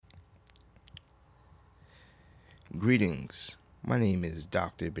Greetings. My name is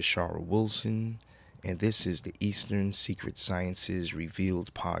Dr. Bishara Wilson, and this is the Eastern Secret Sciences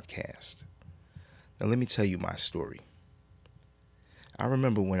Revealed podcast. Now, let me tell you my story. I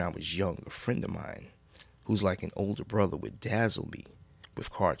remember when I was young, a friend of mine, who's like an older brother, would dazzle me with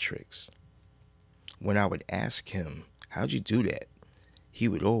card tricks. When I would ask him, "How'd you do that?" he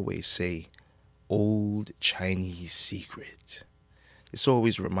would always say, "Old Chinese secret." This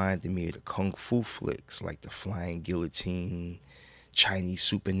always reminded me of the kung fu flicks like the Flying Guillotine, Chinese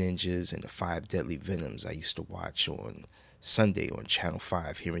Super Ninjas, and the Five Deadly Venoms I used to watch on Sunday on Channel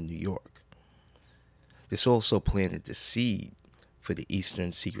 5 here in New York. This also planted the seed for the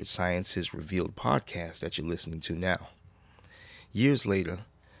Eastern Secret Sciences Revealed podcast that you're listening to now. Years later,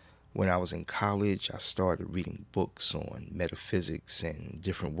 when I was in college, I started reading books on metaphysics and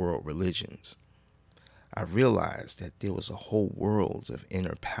different world religions. I realized that there was a whole world of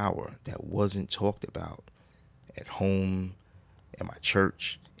inner power that wasn't talked about at home, at my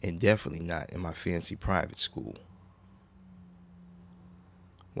church, and definitely not in my fancy private school.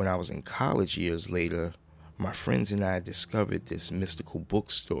 When I was in college years later, my friends and I discovered this mystical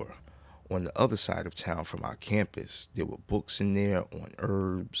bookstore on the other side of town from our campus. There were books in there on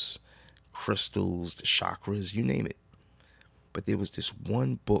herbs, crystals, the chakras, you name it. But there was this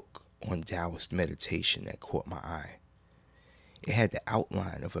one book on Taoist meditation that caught my eye. It had the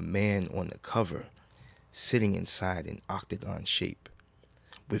outline of a man on the cover sitting inside an octagon shape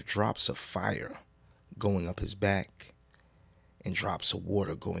with drops of fire going up his back and drops of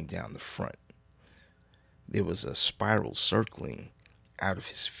water going down the front. There was a spiral circling out of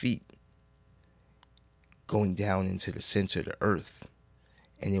his feet going down into the center of the earth,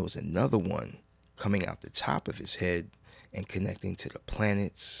 and there was another one coming out the top of his head and connecting to the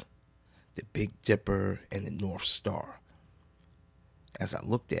planets, the Big Dipper, and the North Star. As I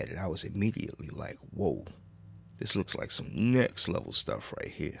looked at it, I was immediately like, whoa, this looks like some next level stuff right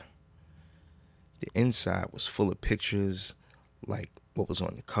here. The inside was full of pictures like what was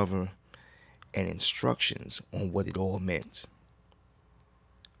on the cover and instructions on what it all meant.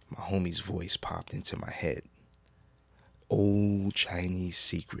 My homie's voice popped into my head. Old Chinese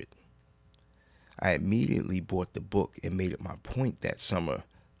secret. I immediately bought the book and made it my point that summer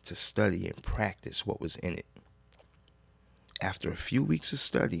to study and practice what was in it. After a few weeks of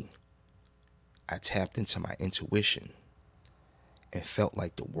study, I tapped into my intuition and felt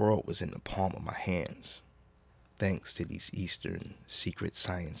like the world was in the palm of my hands, thanks to these Eastern secret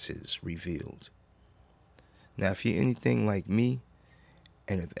sciences revealed. Now, if you're anything like me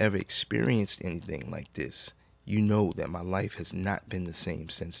and have ever experienced anything like this, you know that my life has not been the same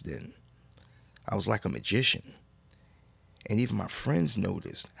since then. I was like a magician. And even my friends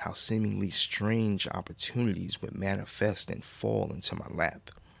noticed how seemingly strange opportunities would manifest and fall into my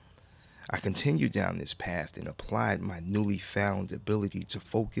lap. I continued down this path and applied my newly found ability to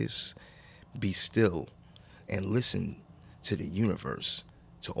focus, be still, and listen to the universe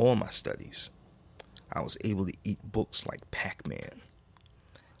to all my studies. I was able to eat books like Pac-Man.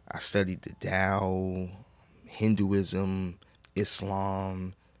 I studied the Tao, Hinduism,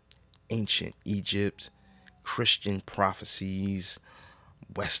 Islam, ancient Egypt, Christian prophecies,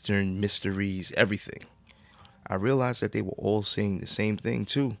 Western mysteries, everything. I realized that they were all saying the same thing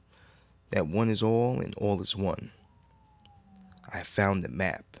too, that one is all and all is one. I found the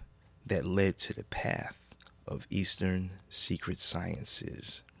map that led to the path of Eastern secret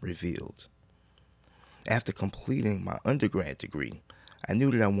sciences revealed. After completing my undergrad degree, I knew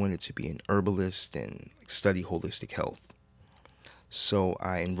that I wanted to be an herbalist and study holistic health. So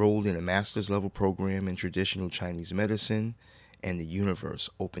I enrolled in a master's level program in traditional Chinese medicine, and the universe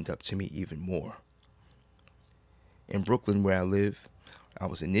opened up to me even more. In Brooklyn, where I live, I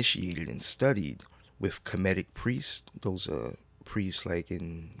was initiated and studied with Kemetic priests. Those are priests like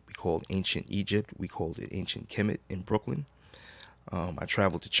we called ancient Egypt. We called it ancient Kemet in Brooklyn. I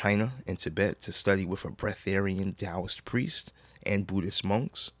traveled to China and Tibet to study with a breatharian Taoist priest and Buddhist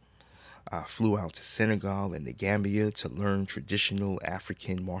monks. I flew out to Senegal and the Gambia to learn traditional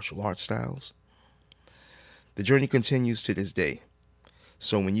African martial arts styles. The journey continues to this day.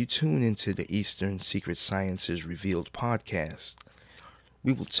 So when you tune into the Eastern Secret Sciences Revealed podcast,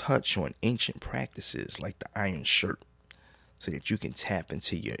 we will touch on ancient practices like the iron shirt so that you can tap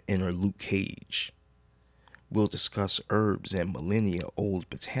into your inner Luke Cage. We'll discuss herbs and millennia-old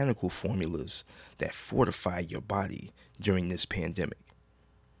botanical formulas that fortify your body during this pandemic.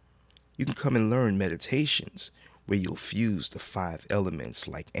 You can come and learn meditations where you'll fuse the 5 elements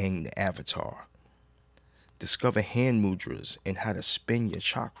like Aang the Avatar. Discover hand mudras and how to spin your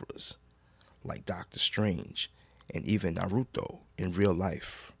chakras like Doctor Strange and even Naruto in real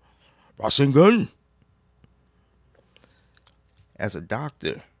life. Rasengan! As a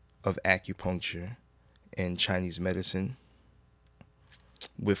doctor of acupuncture and Chinese medicine,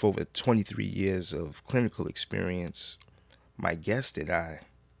 with over 23 years of clinical experience, my guest and I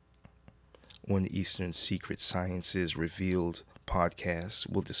on the Eastern Secret Sciences Revealed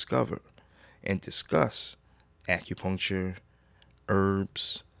podcast will discover and discuss acupuncture,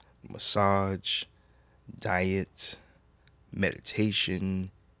 herbs, massage, diet, meditation,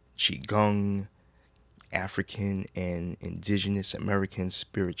 qigong, African and indigenous American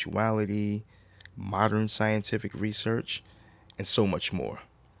spirituality, modern scientific research, and so much more.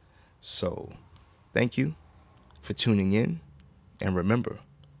 So, thank you for tuning in, and remember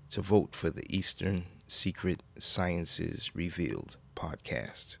to vote for the Eastern Secret Sciences Revealed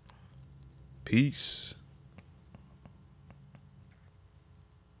podcast. Peace.